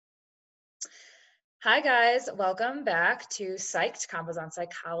Hi, guys. Welcome back to Psyched Combos on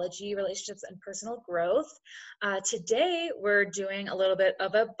Psychology, Relationships, and Personal Growth. Today, we're doing a little bit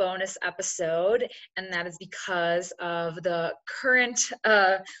of a bonus episode, and that is because of the current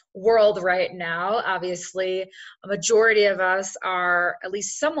world right now. Obviously, a majority of us are at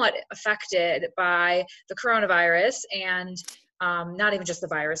least somewhat affected by the coronavirus and not even just the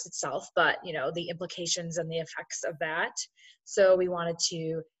virus itself, but the implications and the effects of that. So we wanted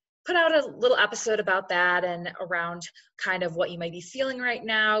to put out a little episode about that and around kind of what you might be feeling right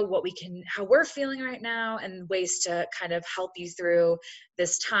now, how we're feeling right now, and ways to kind of help you through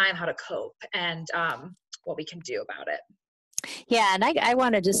this time, how to cope, and what we can do about it. Yeah, and I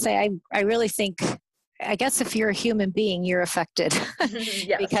wanted to say, I really think, I guess if you're a human being, you're affected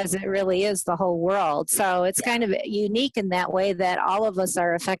Yes. because it really is the whole world. So it's kind of unique in that way that all of us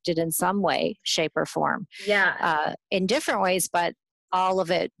are affected in some way, shape, or form. Yeah. In different ways, but all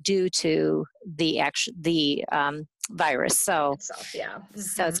of it due to the virus. So Itself, yeah.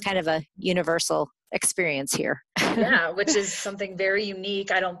 so it's kind of a universal experience here. Yeah, which is something very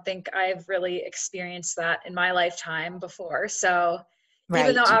unique. I don't think I've really experienced that in my lifetime before. So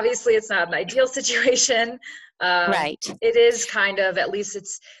even though Right. obviously it's not an ideal situation, Right. it is kind of, at least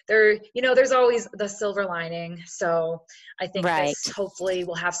it's there, there's always the silver lining. So I think Right. this hopefully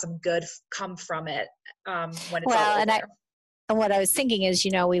will have some good come from it when it's all Well, over. and what I was thinking is,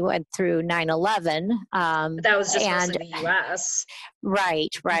 we went through 9/11. That was just And mostly the US.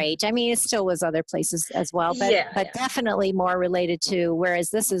 right. I mean, it still was other places as well, but Yeah. definitely more related to,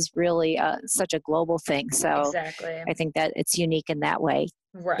 whereas this is really such a global thing. So Exactly. I think that it's unique in that way.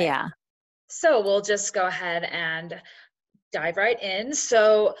 Right. Yeah. So we'll just go ahead and dive right in.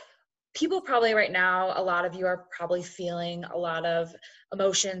 So people probably right now, a lot of you are probably feeling a lot of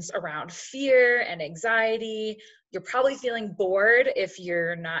emotions around fear and anxiety. You're probably feeling bored if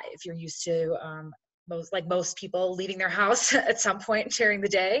you're used to most people leaving their house at some point during the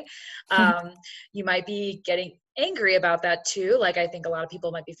day. You might be getting angry about that too. Like, I think a lot of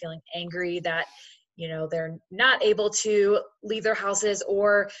people might be feeling angry that they're not able to leave their houses,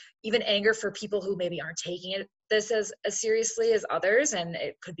 or even anger for people who maybe aren't taking this as seriously as others, and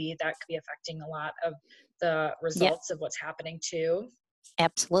that could be affecting a lot of the Yeah, results of what's happening too.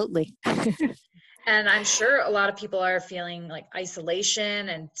 absolutely. And I'm sure a lot of people are feeling like isolation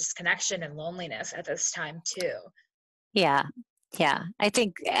and disconnection and loneliness at this time too. Yeah. I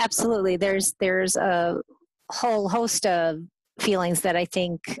think absolutely. There's a whole host of feelings that I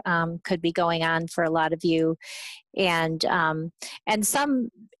think could be going on for a lot of you, and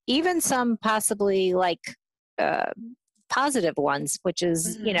some, even some possibly like uh, positive ones, which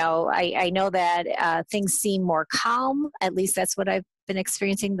is, I know that things seem more calm. At least that's what I've been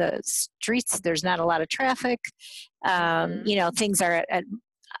experiencing. The streets, there's not a lot of traffic. Things are at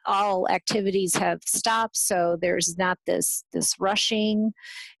all activities have stopped, so there's not this rushing,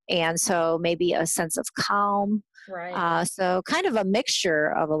 and so maybe a sense of calm. Right. So kind of a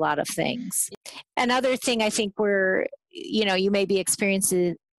mixture of a lot of things. Another thing I think you may be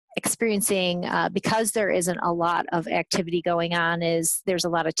experiencing because there isn't a lot of activity going on, is there's a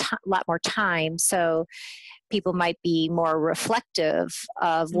lot more time. So people might be more reflective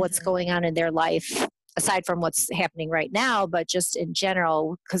of what's going on in their life, aside from what's happening right now, but just in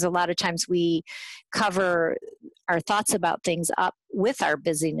general, because a lot of times we cover our thoughts about things up with our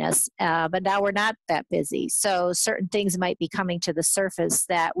busyness, but now we're not that busy. So certain things might be coming to the surface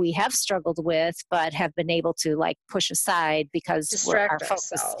that we have struggled with, but have been able to like push aside because our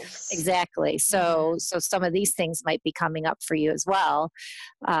focus. Ourselves. Exactly. So some of these things might be coming up for you as well,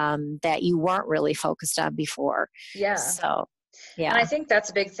 that you weren't really focused on before. Yeah. So, yeah. And I think that's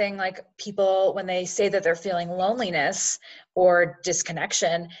a big thing. Like, people, when they say that they're feeling loneliness or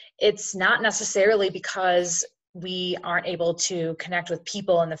disconnection, it's not necessarily because we aren't able to connect with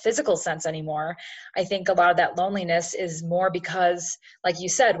people in the physical sense anymore. I think a lot of that loneliness is more because, like you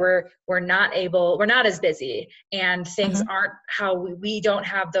said, we're not as busy, and things aren't how we don't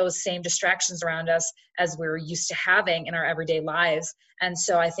have those same distractions around us as we're used to having in our everyday lives. And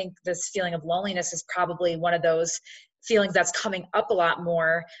so I think this feeling of loneliness is probably one of those feelings that's coming up a lot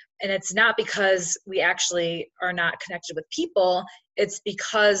more. And it's not because we actually are not connected with people. It's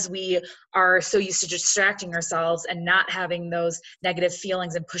because we are so used to distracting ourselves and not having those negative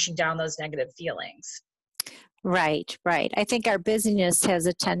feelings and pushing down those negative feelings. Right. I think our busyness has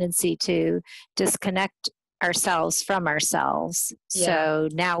a tendency to disconnect ourselves from ourselves. Yeah. So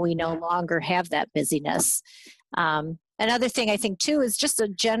now we no longer have that busyness. Another thing I think too is just a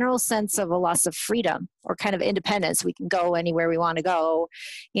general sense of a loss of freedom or kind of independence. We can go anywhere we want to go,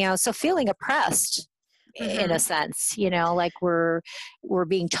 so feeling oppressed in a sense, like we're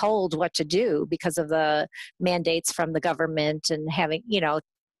being told what to do because of the mandates from the government and having,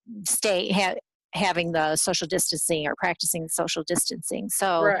 having the social distancing or practicing social distancing.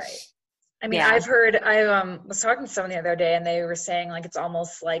 So, Right. I mean, yeah. I was talking to someone the other day and they were saying like it's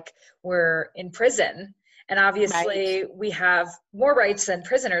almost like we're in prison. And obviously Right. we have more rights than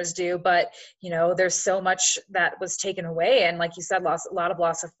prisoners do, but there's so much that was taken away. And like you said, a lot of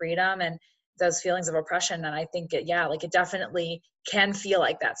loss of freedom and those feelings of oppression. And I think it definitely can feel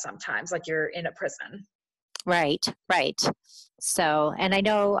like that sometimes, like you're in a prison. Right. So, and I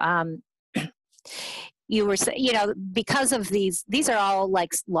know, you were because of these are all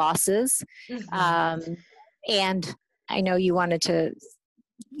like losses. Mm-hmm. And I know you wanted to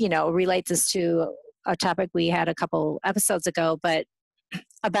relate this to a topic we had a couple episodes ago, but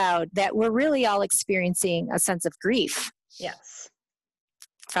about that we're really all experiencing a sense of grief Yes.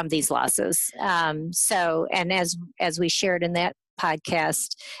 from these losses. So, and as we shared in that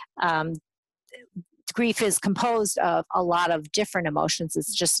podcast, um, grief is composed of a lot of different emotions.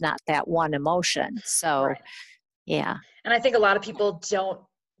 It's just not that one emotion. So, Right. yeah. And I think a lot of people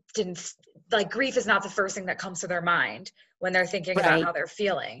didn't like, grief is not the first thing that comes to their mind when they're thinking about Right. how they're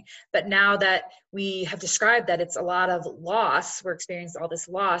feeling. But now that we have described that it's a lot of loss, we're experiencing all this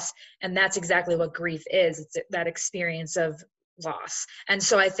loss, and that's exactly what grief is. It's that experience of loss. And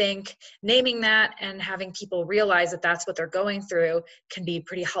so I think naming that and having people realize that that's what they're going through can be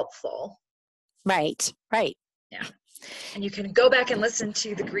pretty helpful. Right. Yeah. And you can go back and listen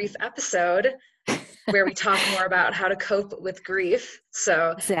to the grief episode where we talk more about how to cope with grief.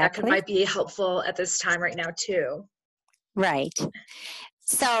 So Exactly. might be helpful at this time right now too. Right.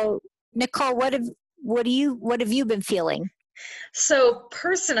 So, Nicole, what have you been feeling? So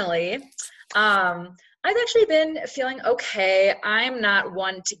personally, I've actually been feeling okay. I'm not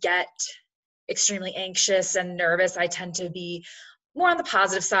one to get extremely anxious and nervous. I tend to be more on the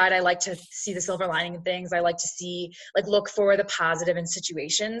positive side. I like to see the silver lining in things. I like to look for the positive in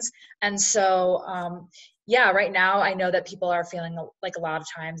situations. And so, right now I know that people are feeling like a lot of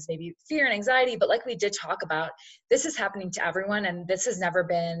times maybe fear and anxiety, but like we did talk about, this is happening to everyone. And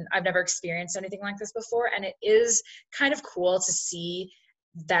I've never experienced anything like this before. And it is kind of cool to see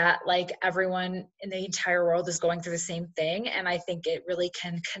that like everyone in the entire world is going through the same thing. And I think it really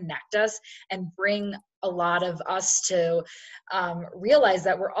can connect us and bring a lot of us to realize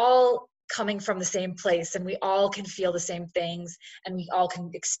that we're all coming from the same place and we all can feel the same things and we all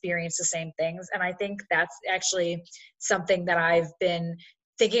can experience the same things. And I think that's actually something that I've been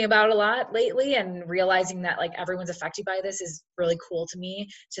thinking about a lot lately, and realizing that like everyone's affected by this is really cool to me,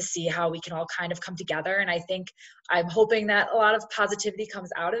 to see how we can all kind of come together. And I think I'm hoping that a lot of positivity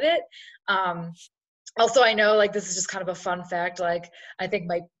comes out of it. Also, I know like this is just kind of a fun fact, like I think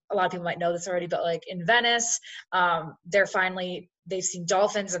a lot of people might know this already, but like in Venice, they've seen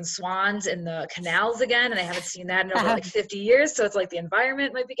dolphins and swans in the canals again, and they haven't seen that in over like 50 years. So it's like the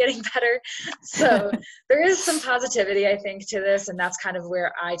environment might be getting better. So there is some positivity, I think, to this, and that's kind of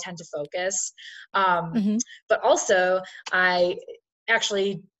where I tend to focus. But also, I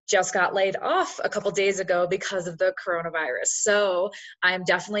actually just got laid off a couple days ago because of the coronavirus. So I'm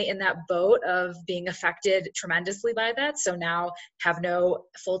definitely in that boat of being affected tremendously by that. So now have no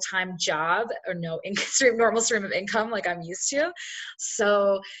full-time job or no normal stream of income like I'm used to.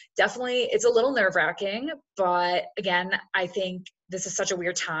 So definitely it's a little nerve-wracking, but again, I think this is such a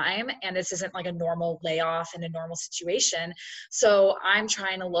weird time and this isn't like a normal layoff in a normal situation. So I'm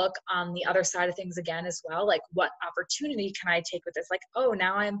trying to look on the other side of things again as well. Like, what opportunity can I take with this? Like, oh,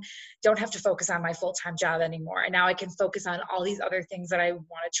 now I don't have to focus on my full-time job anymore. And now I can focus on all these other things that I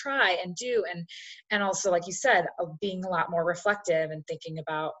want to try and do. And also, like you said, being a lot more reflective and thinking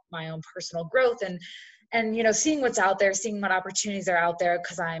about my own personal growth and seeing what's out there, seeing what opportunities are out there,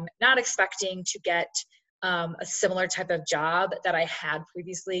 because I'm not expecting to get a similar type of job that I had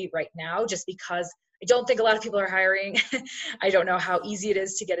previously right now, just because I don't think a lot of people are hiring. I don't know how easy it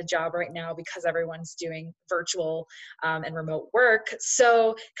is to get a job right now because everyone's doing virtual and remote work.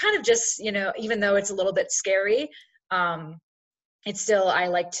 So kind of just, even though it's a little bit scary, it's still, I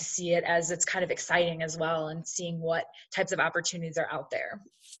like to see it as it's kind of exciting as well, and seeing what types of opportunities are out there.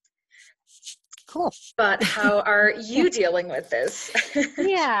 Cool. But how are you dealing with this?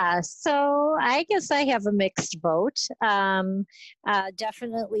 Yeah, so I guess I have a mixed boat.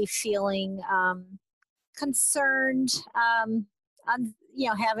 Definitely feeling concerned, on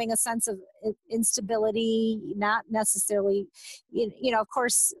having a sense of instability, not necessarily, of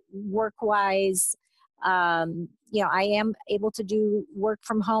course, work-wise. I am able to do work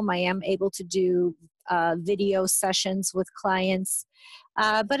from home. I am able to do video sessions with clients,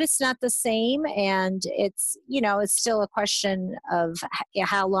 but it's not the same. And it's, it's still a question of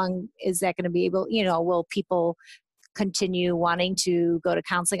how long is that going to be able, will people continue wanting to go to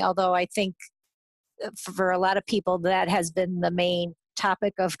counseling? Although I think for a lot of people, that has been the main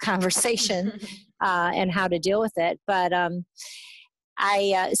topic of conversation and how to deal with it. But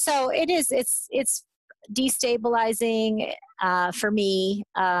so it's destabilizing for me.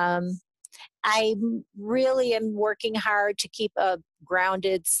 I really am working hard to keep a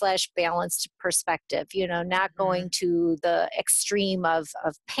grounded / balanced perspective, not going to the extreme of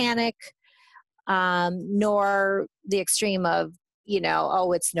panic, nor the extreme of,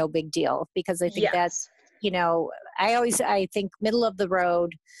 oh, it's no big deal. Because I think that's, I think middle of the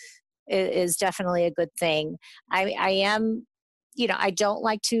road is definitely a good thing. I am, I don't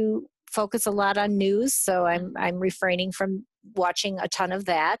like to focus a lot on news, so I'm refraining from watching a ton of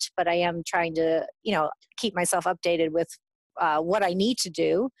that, but I am trying to, keep myself updated with what I need to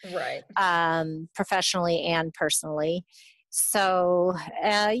do, right, professionally and personally. So,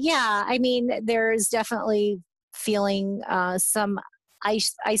 I mean, there's definitely feeling some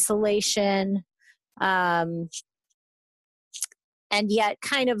isolation, and yet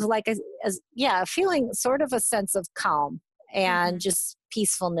kind of like feeling sort of a sense of calm and just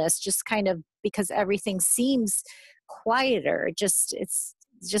peacefulness, just kind of because everything seems quieter. It's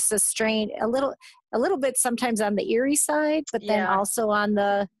just a strain, a little bit sometimes on the eerie side, but then also on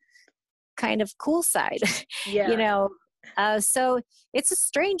the kind of cool side. So it's a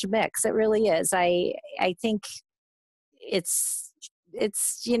strange mix. It really is. I think it's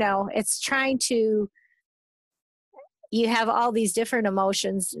it's trying to, you have all these different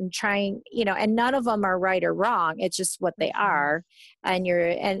emotions and trying, and none of them are right or wrong. It's just what they are.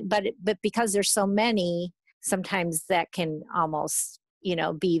 But because there's so many, sometimes that can almost,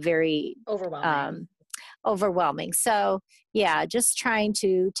 be very overwhelming. So just trying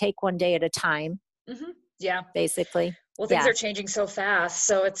to take one day at a time. Yeah. Basically. Well, things are changing so fast.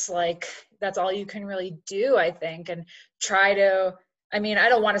 So it's like, that's all you can really do, I think. And I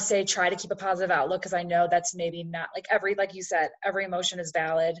don't want to say try to keep a positive outlook, because I know that's maybe not like you said, every emotion is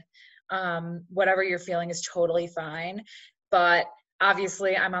valid. Whatever you're feeling is totally fine. But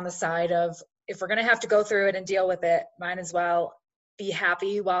obviously I'm on the side of, if we're going to have to go through it and deal with it, might as well be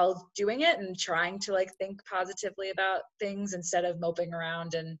happy while doing it and trying to think positively about things instead of moping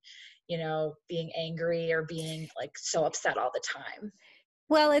around and, being angry or being so upset all the time.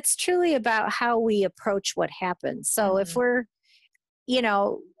 Well, it's truly about how we approach what happens. So if we're,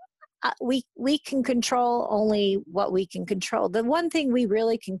 we can control only what we can control. The one thing we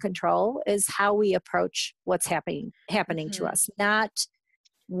really can control is how we approach what's happening to us, not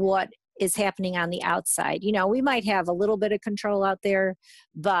what is happening on the outside. We might have a little bit of control out there,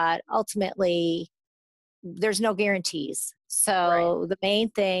 but ultimately there's no guarantees. So the main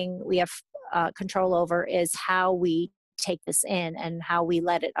thing we have control over is how we take this in and how we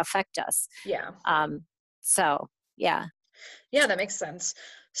let it affect us. Yeah. Yeah, that makes sense.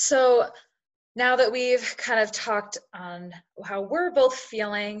 So now that we've kind of talked on how we're both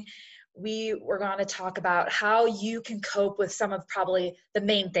feeling, we're going to talk about how you can cope with some of probably the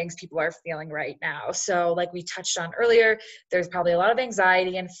main things people are feeling right now. So like we touched on earlier, there's probably a lot of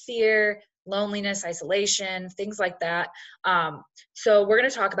anxiety and fear, loneliness, isolation, things like that. So we're going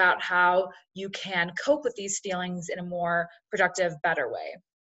to talk about how you can cope with these feelings in a more productive, better way.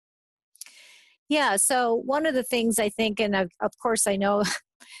 Yeah. So one of the things I think, and of course I know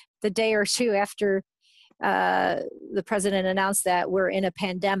the day or two after the president announced that we're in a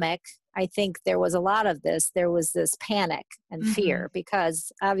pandemic, I think there was a lot of this. There was this panic and fear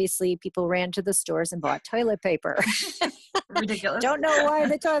because obviously people ran to the stores and bought toilet paper. Ridiculous. Don't know why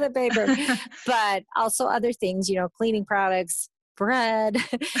the toilet paper, but also other things, cleaning products, bread,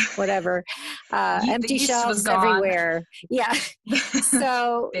 whatever, empty shelves everywhere. Yeah.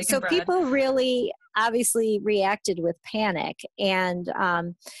 So people really obviously reacted with panic, and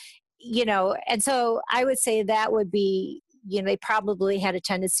and so I would say that would be, they probably had a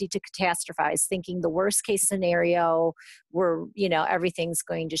tendency to catastrophize, thinking the worst case scenario where, everything's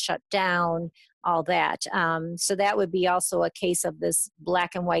going to shut down, all that. So that would be also a case of this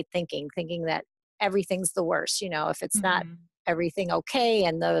black and white thinking that everything's the worst. If it's not everything okay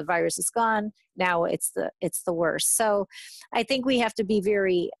and the virus is gone, now it's the worst. So I think we have to be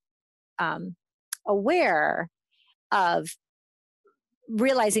very aware of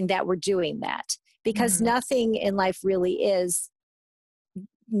realizing that we're doing that, because nothing in life really is,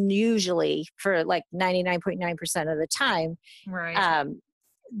 usually for 99.9% of the time, right.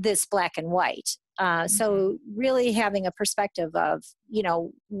 this black and white. So really having a perspective of,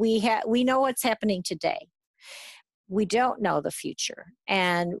 we know what's happening today. We don't know the future,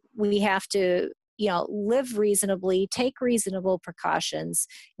 and we have to, live reasonably, take reasonable precautions,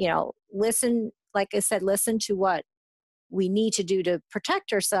 listen, like I said, listen to what we need to do to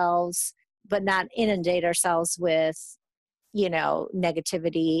protect ourselves, but not inundate ourselves with,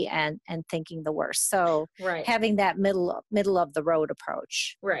 negativity and thinking the worst. So Right. having that middle of the road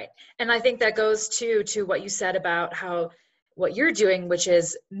approach. Right. And I think that goes to what you said about what you're doing, which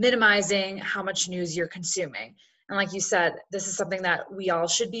is minimizing how much news you're consuming. And like you said, this is something that we all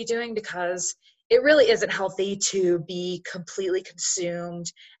should be doing, because it really isn't healthy to be completely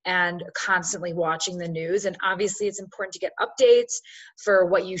consumed and constantly watching the news. And obviously it's important to get updates for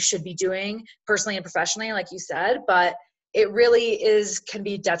what you should be doing personally and professionally, like you said, but it really can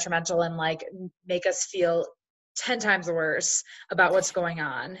be detrimental and like make us feel 10 times worse about what's going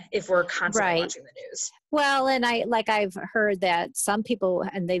on if we're constantly watching the news. Well, and I've heard that some people,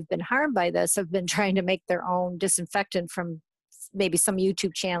 and they've been harmed by this, have been trying to make their own disinfectant from maybe some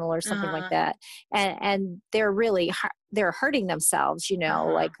YouTube channel or something like that. And they're really, they're hurting themselves,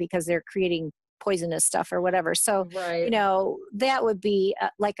 like, because they're creating poisonous stuff or whatever. So, that would be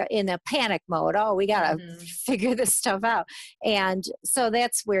in a panic mode. Oh, we got to figure this stuff out. And so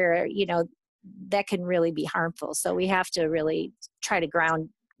that's where, that can really be harmful. So we have to really try to ground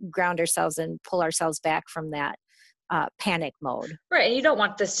ourselves and pull ourselves back from that panic mode. Right. And you don't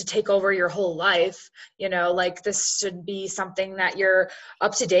want this to take over your whole life. Like this should be something that you're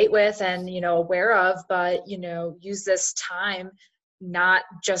up to date with and, aware of, but, use this time not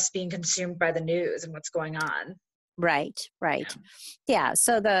just being consumed by the news and what's going on. Right. Yeah.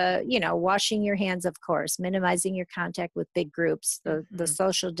 So washing your hands, of course, minimizing your contact with big groups, the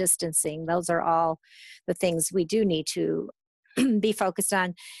social distancing, those are all the things we do need to be focused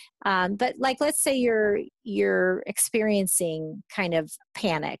on. But like, let's say you're experiencing kind of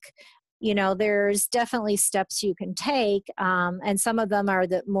panic, there's definitely steps you can take. And some of them are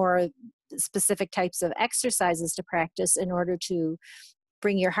the more specific types of exercises to practice in order to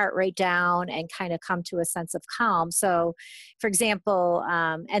bring your heart rate down and kind of come to a sense of calm. So, for example,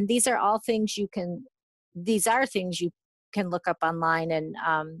 and these are things you can look up online, and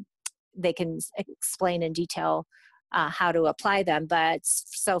they can explain in detail how to apply them. But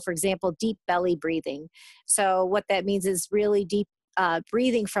so, for example, deep belly breathing. So what that means is really deep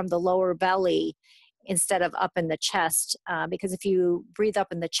breathing from the lower belly instead of up in the chest, because if you breathe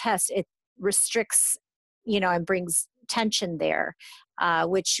up in the chest, it restricts, and brings tension there,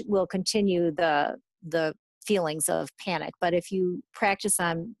 which will continue the feelings of panic. But if you practice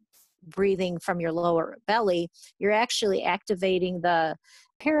on breathing from your lower belly, you're actually activating the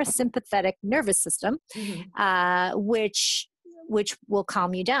parasympathetic nervous system, which will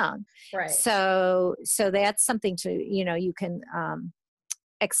calm you down. Right. So that's something to, you can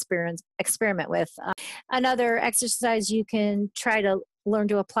experiment with. Another exercise you can try to learn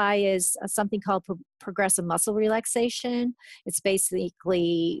to apply is something called progressive muscle relaxation. It's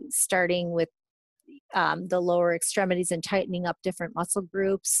basically starting with the lower extremities and tightening up different muscle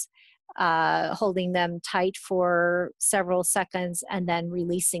groups, holding them tight for several seconds and then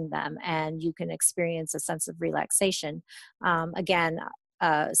releasing them, and you can experience a sense of relaxation. Again,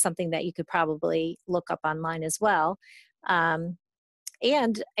 something that you could probably look up online as well.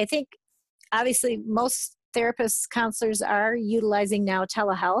 And I think obviously most therapists, counselors are utilizing now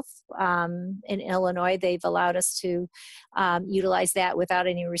telehealth. In Illinois, they've allowed us to utilize that without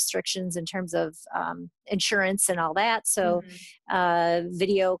any restrictions in terms of insurance and all that. So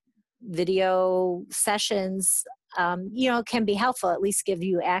video sessions, can be helpful, at least give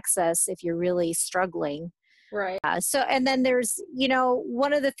you access if you're really struggling. Right. And then there's,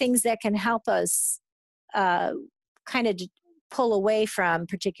 one of the things that can help us kind of pull away from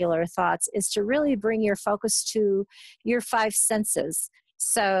particular thoughts is to really bring your focus to your 5 senses.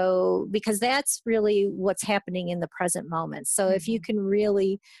 So, because that's really what's happening in the present moment. So if you can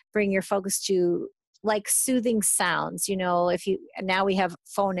really bring your focus to like soothing sounds, now we have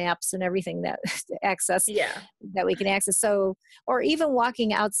phone apps and everything that that we can access. So, or even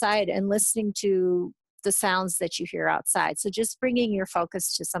walking outside and listening to the sounds that you hear outside. So just bringing your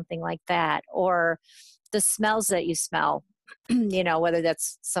focus to something like that, or the smells that you smell, whether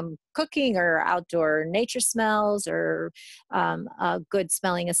that's some cooking or outdoor nature smells, or a good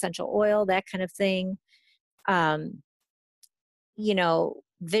smelling essential oil, that kind of thing.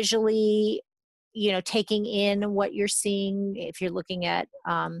 Visually, taking in what you're seeing. If you're looking at,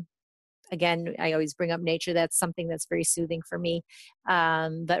 again, I always bring up nature. That's something that's very soothing for me.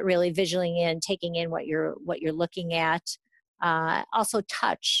 But really visually taking in what you're looking at. Also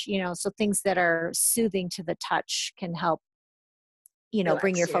touch, so things that are soothing to the touch can help, bring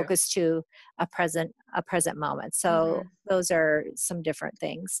Relax your you. focus to a present moment. So Hmm. those are some different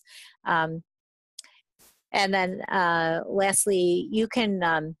things. Um, and then lastly, you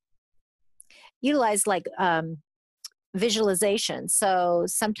can utilize like visualization. So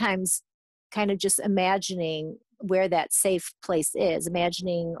sometimes kind of just imagining where that safe place is,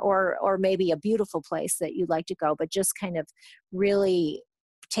 imagining, or maybe a beautiful place that you'd like to go, but just kind of really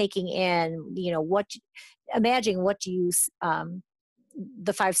taking in, imagining what do you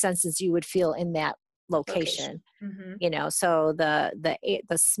the five senses you would feel in that Location. location. Hmm. So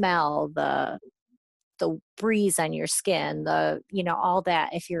the smell, the breeze on your skin, all that.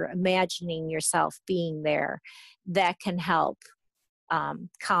 If you're imagining yourself being there, that can help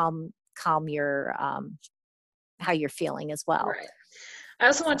calm your how you're feeling as well. Right. I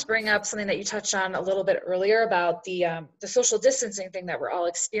also So, want to bring up something that you touched on a little bit earlier about the social distancing thing that we're all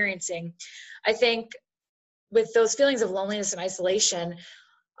experiencing. I think with those feelings of loneliness and isolation,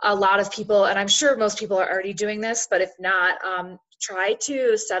 a lot of people, and I'm sure most people are already doing this, but if not, try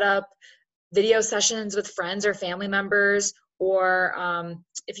to set up video sessions with friends or family members, or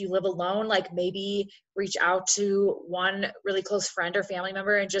if you live alone, like maybe reach out to one really close friend or family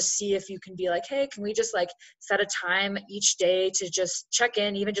member and just see if you can be like, hey, can we just like set a time each day to just check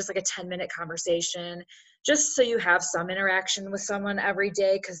in, even just like a 10-minute conversation, just so you have some interaction with someone every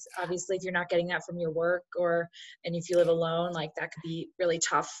day. Because obviously if you're not getting that from your work, or and if you live alone, like that could be really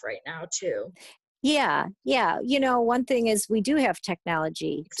tough right now too. yeah, yeah. One thing is we do have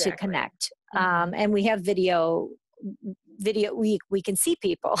technology to Exactly. connect, Hmm. and we have video we can see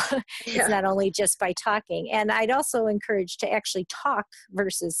people. It's Yeah. not only just by talking. And I'd also encourage to actually talk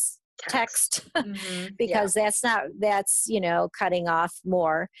versus Text. text, Hmm. Yeah. because that's cutting off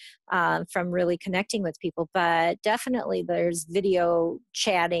more from really connecting with people. But definitely there's video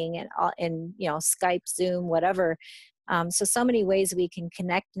chatting and Skype, Zoom, whatever. So many ways we can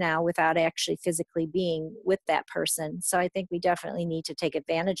connect now without actually physically being with that person. So I think we definitely need to take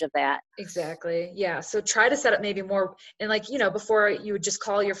advantage of that. Exactly. Yeah. So try to set up maybe more, and like, before you would just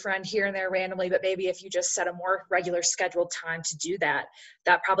call your friend here and there randomly, but maybe if you just set a more regular scheduled time to do that,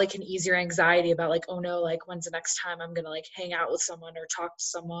 that probably can ease your anxiety about like, oh no, like when's the next time I'm going to like hang out with someone or talk to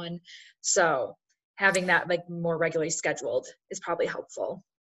someone. So having that like more regularly scheduled is probably helpful.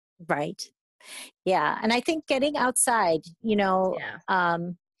 Right. Yeah. And I think getting outside, Yeah.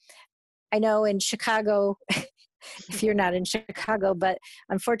 I know in Chicago, if you're not in Chicago, but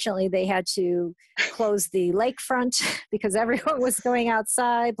unfortunately they had to close the lakefront because everyone was going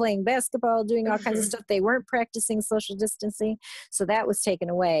outside playing basketball, doing all kinds of Mhm. stuff. They weren't practicing social distancing, so that was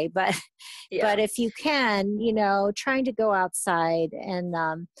taken away. But Yeah. if you can, trying to go outside and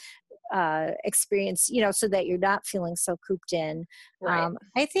experience, so that you're not feeling so cooped in. Right.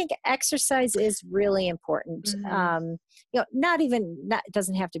 I think exercise is really important. Hmm. Not it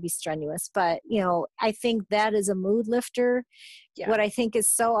doesn't have to be strenuous, but I think that is a mood lifter. Yeah. What I think is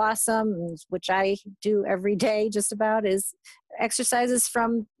so awesome, which I do every day just about, is exercises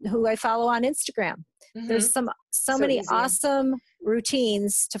from who I follow on Instagram. Hmm. There's so So many easy. awesome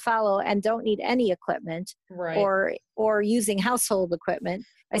routines to follow and don't need any equipment Right. or using household equipment.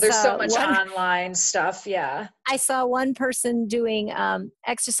 I Well, there's so saw much one online stuff. Yeah. I saw one person doing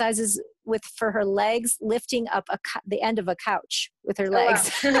exercises for her legs, lifting up the end of a couch with her Oh, wow.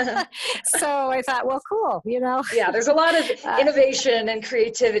 legs. So I thought, well, cool, Yeah, there's a lot of uh, innovation and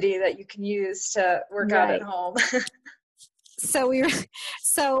creativity that you can use to work out at right. home. So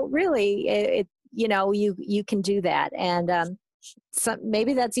so really, you can do that, and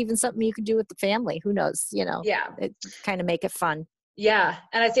maybe that's even something you can do with the family. Who knows? Yeah. It kind of make it fun. Yeah,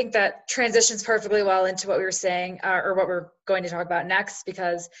 and I think that transitions perfectly well into what we were saying, or what we're going to talk about next,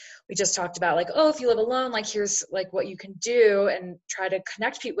 because we just talked about like, oh, if you live alone, like here's like what you can do and try to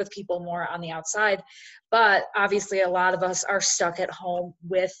connect with people more on the outside. But obviously, a lot of us are stuck at home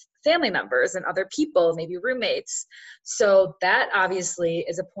with family members and other people, maybe roommates. So that obviously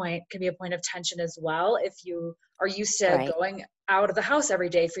can be a point of tension as well. If you are used to Right. going out of the house every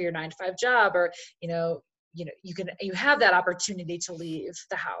day for your 9 to 5 job, or you have that opportunity to leave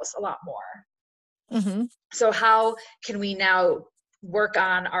the house a lot more. Hmm. So how can we now work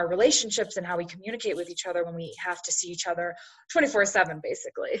on our relationships and how we communicate with each other when we have to see each other 24/7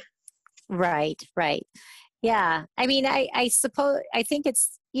 basically? Right. Right. Yeah. I mean, I suppose, I think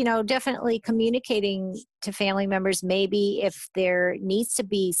it's, definitely communicating to family members, maybe if there needs to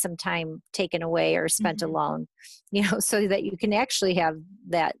be some time taken away or spent Hmm. alone, so that you can actually have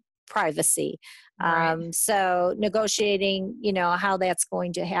that privacy. Right. So negotiating, how that's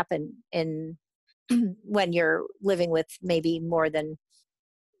going to happen when you're living with maybe more than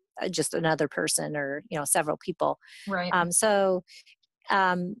just another person or, several people. Right. So,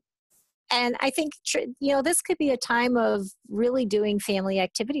 um, and I think, this could be a time of really doing family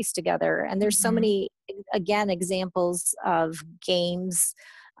activities together. And there's so Hmm. many, again, examples of games,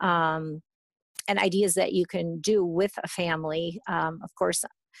 and ideas that you can do with a family. Of course,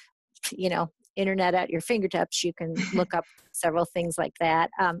 you know, internet at your fingertips, you can look up several things like that.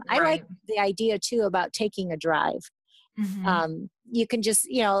 I like Right. the idea too about taking a drive. Hmm. You can just,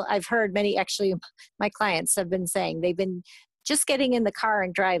 I've heard many, actually, my clients have been saying they've been just getting in the car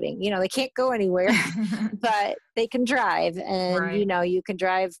and driving. They can't go anywhere, but they can drive, and Right. you can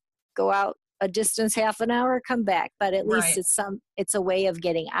drive, go out a distance, half an hour, come back, but at least Right. it's a way of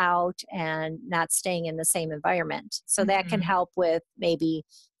getting out and not staying in the same environment. So that can Hmm. help with maybe,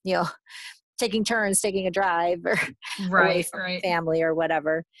 you know taking turns taking a drive or away Right. from Right. family or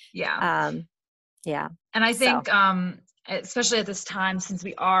whatever. Yeah. um yeah And I so think, especially at this time, since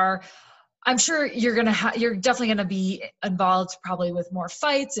I'm sure you're definitely gonna be involved probably with more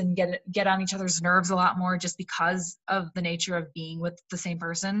fights and get on each other's nerves a lot more, just because of the nature of being with the same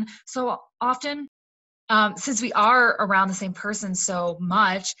person so often. Since we are around the same person so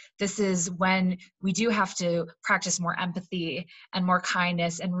much, this is when we do have to practice more empathy and more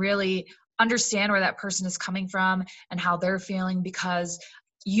kindness and really understand where that person is coming from and how they're feeling, because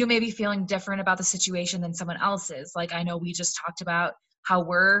you may be feeling different about the situation than someone else is. Like, I know we just talked about how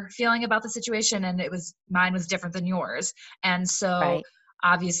we're feeling about the situation, and mine was different than yours. And so right.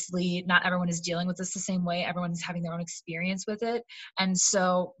 obviously not everyone is dealing with this the same way. Everyone's having their own experience with it. And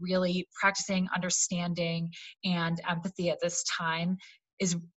so really practicing understanding and empathy at this time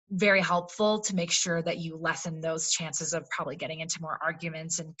is very helpful to make sure that you lessen those chances of probably getting into more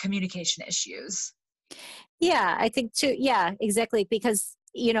arguments and communication issues. Yeah, I think too. Yeah, exactly. Because,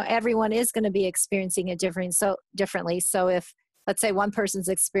 everyone is going to be experiencing it differently. So if, let's say, one person's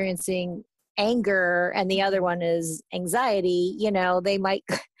experiencing anger and the other one is anxiety, they might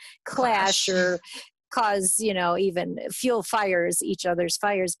clash Clash. or cause, even fuel fires, each other's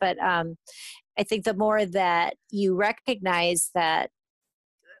fires. But I think the more that you recognize that,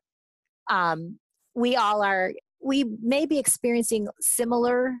 um, we may be experiencing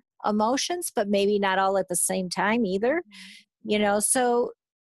similar emotions, but maybe not all at the same time either. So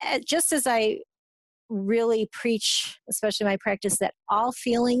just as I really preach, especially my practice, that all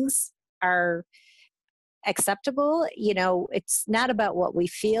feelings are acceptable. It's not about what we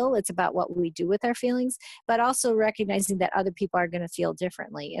feel, it's about what we do with our feelings, but also recognizing that other people are going to feel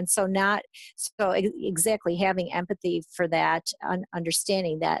differently. And so not so exactly having empathy for that,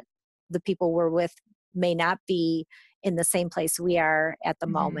 understanding that the people we're with may not be in the same place we are at the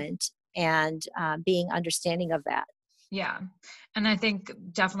Mhm. moment, and being understanding of that. Yeah. And I think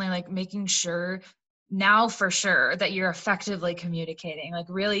definitely like making sure now for sure that you're effectively communicating, like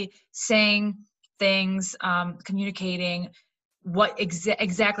really saying things, communicating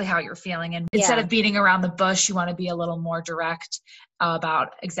exactly how you're feeling. And instead Yeah. of beating around the bush, you want to be a little more direct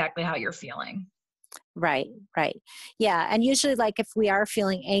about exactly how you're feeling. Right, right. Yeah. And usually, like, if we are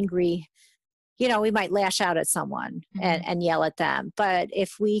feeling angry, we might lash out at someone and, Hmm. and yell at them. But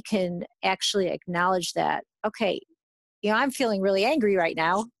if we can actually acknowledge that, okay, I'm feeling really angry right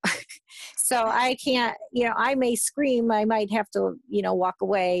now. So I can't, I may scream, I might have to, walk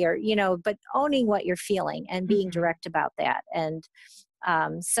away, or, but owning what you're feeling and being Hmm. direct about that. And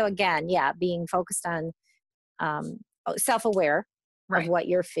so again, yeah, being focused on self aware of Right. what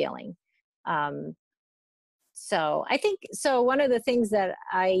you're feeling. Um, so I think, so one of the things that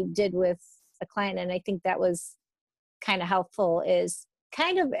I did with a client, and I think that was kind of helpful, is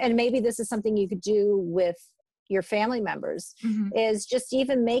kind of, and maybe this is something you could do with your family members, Hmm. is just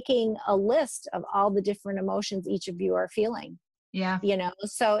even making a list of all the different emotions each of you are feeling. Yeah.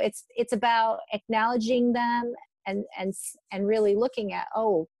 So it's about acknowledging them, and really looking at,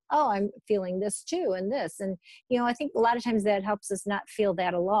 oh, I'm feeling this too, and this. And I think a lot of times that helps us not feel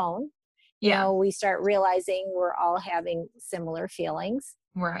that alone. Yeah. We start realizing we're all having similar feelings.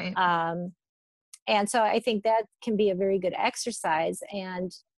 Right. um, and so I think that can be a very good exercise.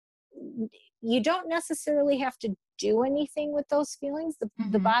 And you don't necessarily have to do anything with those feelings. The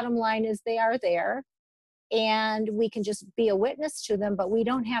Hmm. bottom line is they are there, and we can just be a witness to them, but we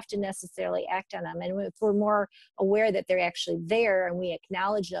don't have to necessarily act on them. And if we're more aware that they're actually there and we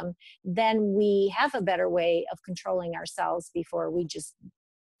acknowledge them, then we have a better way of controlling ourselves before we just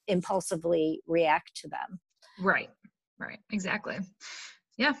impulsively react to them. Right. Right. Exactly.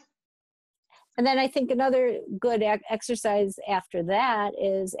 Yeah. And then I think another good exercise after that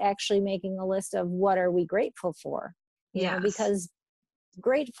is actually making a list of what are we grateful for, Yes. because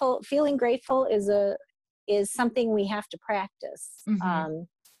feeling grateful is something we have to practice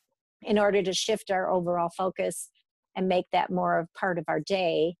in order to shift our overall focus and make that more of part of our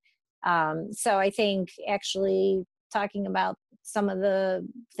day. So I think actually talking about some of the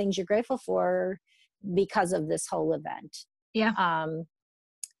things you're grateful for because of this whole event. Yeah.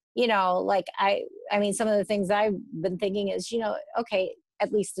 Like I mean, some of the things I've been thinking is, okay,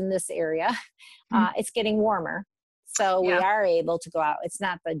 at least in this area, it's getting warmer. So we are able to go out. It's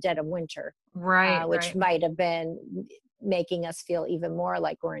not the dead of winter, which might have been making us feel even more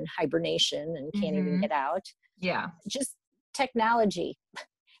like we're in hibernation and can't even get out. Yeah. Just technology.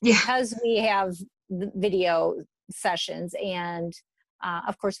 Because we have video sessions and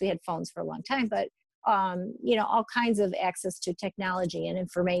of course we had phones for a long time, but all kinds of access to technology and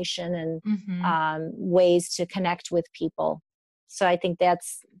information and ways to connect with people. So I think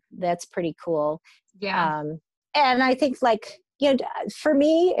that's pretty cool. Yeah. And I think for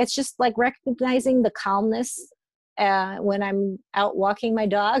me, it's just like recognizing the calmness when I'm out walking my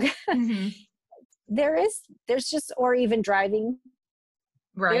dog. There's just, or even driving.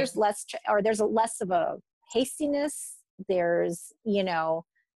 Right. There's less of a hastiness. There's,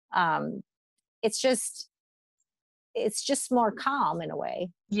 it's just more calm in a way.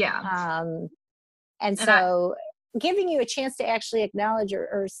 Yeah. And so giving you a chance to actually acknowledge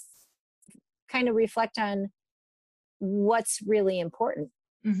or kind of reflect on what's really important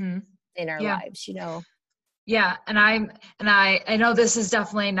in our lives, Yeah. And I know this is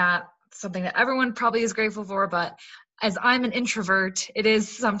definitely not something that everyone probably is grateful for, but as I'm an introvert, it is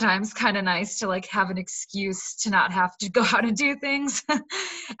sometimes kind of nice to have an excuse to not have to go out and do things. So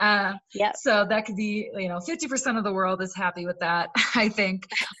that could be, 50% of the world is happy with that, I think.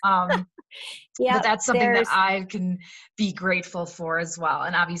 But that's something that I can be grateful for as well.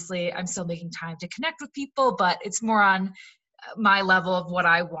 And obviously I'm still making time to connect with people, but it's more on my level of what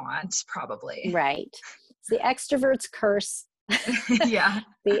I want, probably. Right. It's the extrovert's curse. Yeah.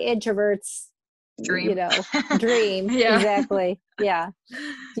 The introverts dream. Dream. Exactly. Yeah.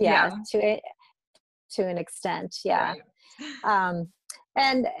 To an extent. Yeah. Right.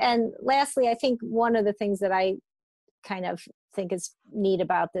 And lastly, I think one of the things that I kind of think is neat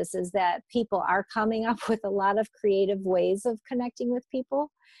about this is that people are coming up with a lot of creative ways of connecting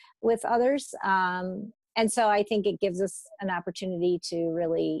with others. And so I think it gives us an opportunity to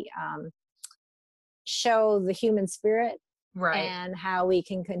really show the human spirit. Right. And how we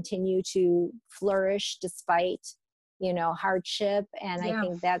can continue to flourish despite, hardship. And I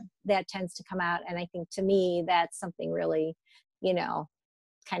think that tends to come out. And I think to me, that's something really,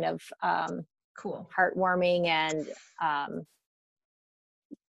 kind of cool, heartwarming, and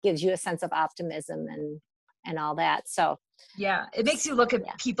gives you a sense of optimism and all that. So yeah, it makes you look at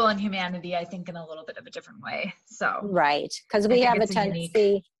people and humanity, I think, in a little bit of a different way. So right, because we have a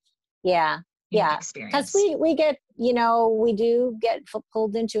tendency. Because we get, we do get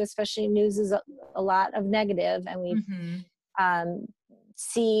pulled into, especially news is a lot of negative, and we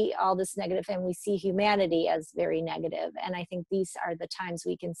see all this negative, and we see humanity as very negative. And I think these are the times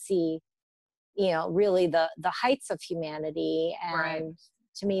we can see, really the heights of humanity. And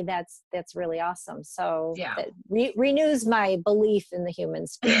to me, that's really awesome. So that renews my belief in the human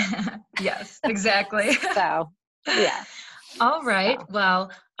spirit. Yes, exactly. So, yeah. All right. So.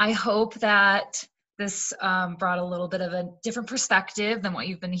 Well, I hope that this brought a little bit of a different perspective than what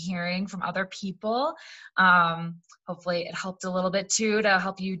you've been hearing from other people. Hopefully it helped a little bit too, to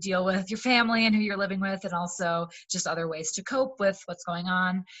help you deal with your family and who you're living with, and also just other ways to cope with what's going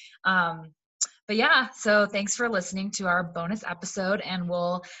on. But yeah, so thanks for listening to our bonus episode, and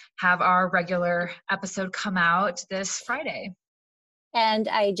we'll have our regular episode come out this Friday. And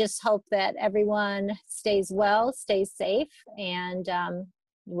I just hope that everyone stays well, stays safe, and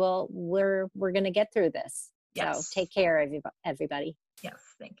we're going to get through this. Yes. So take care, everybody. Yes,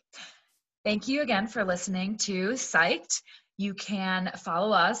 thank you again for listening to Psyched. You can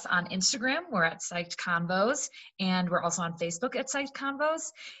follow us on Instagram. We're at Psyched Convos, and we're also on Facebook at Psyched Convos.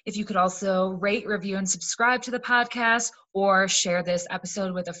 If you could also rate, review, and subscribe to the podcast, or share this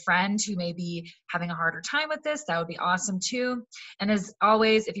episode with a friend who may be having a harder time with this, that would be awesome too. And as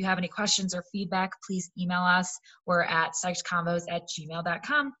always, if you have any questions or feedback, please email us. We're at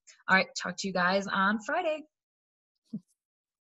psychedconvos@gmail.com. All right, talk to you guys on Friday.